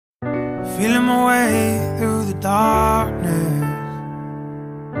feeling my way through the darkness,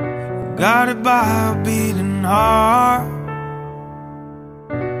 guided by a beating heart.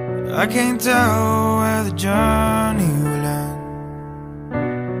 I can't tell where the journey will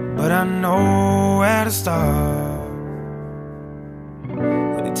end, but I know where to start.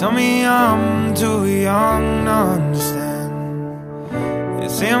 They tell me I'm too young to understand. They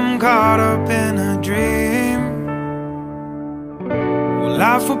say I'm caught up in a dream. Well,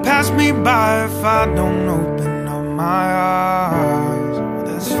 life will pass me by if I don't open up my eyes. Well,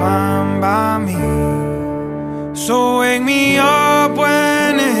 that's fine by me. So wake me up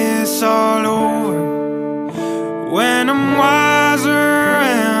when it's all over, when I'm wiser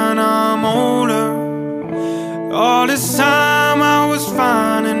and I'm older. All this time I was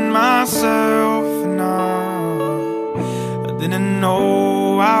finding myself, and I didn't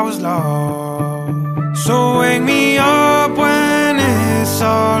know I was lost. So wake me up when it's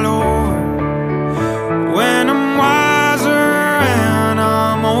all over, when I'm wiser and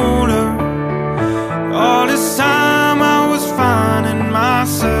I'm older. All this time I was finding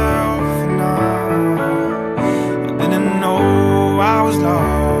myself, and I didn't know I was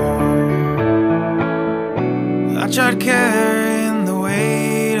lost. I tried carrying the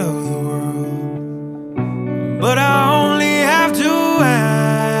weight of the world, but I only have 2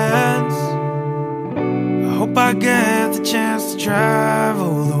 hands. I hope I get the chance to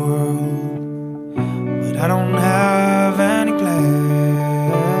travel the world, but I don't have any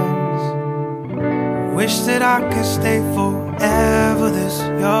plans. Wish that I could stay forever this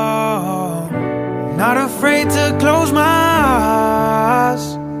young, not afraid to close my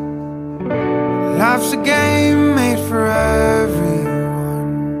eyes. Life's a game made for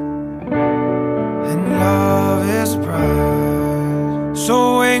everyone, and love is a prize.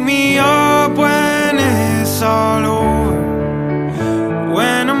 So wake me up when it's all over,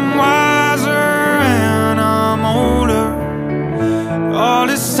 when I'm wiser and I'm older. All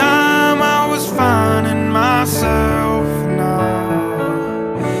this time I was finding myself, and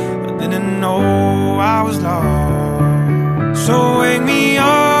I didn't know I was lost. So wake me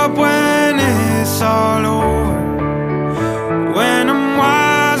up when it's all over, when I'm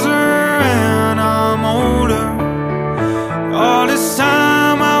wiser and I'm older. All this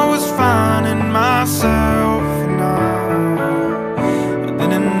time I was finding myself, and I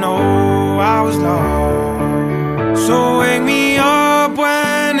didn't know I was lost. So wake me up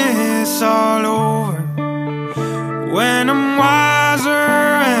when it's all over, when I'm wiser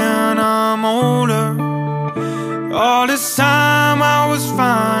and I'm older. All this time I was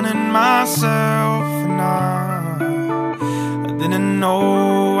finding myself, and I didn't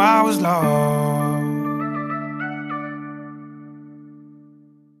know I was lost.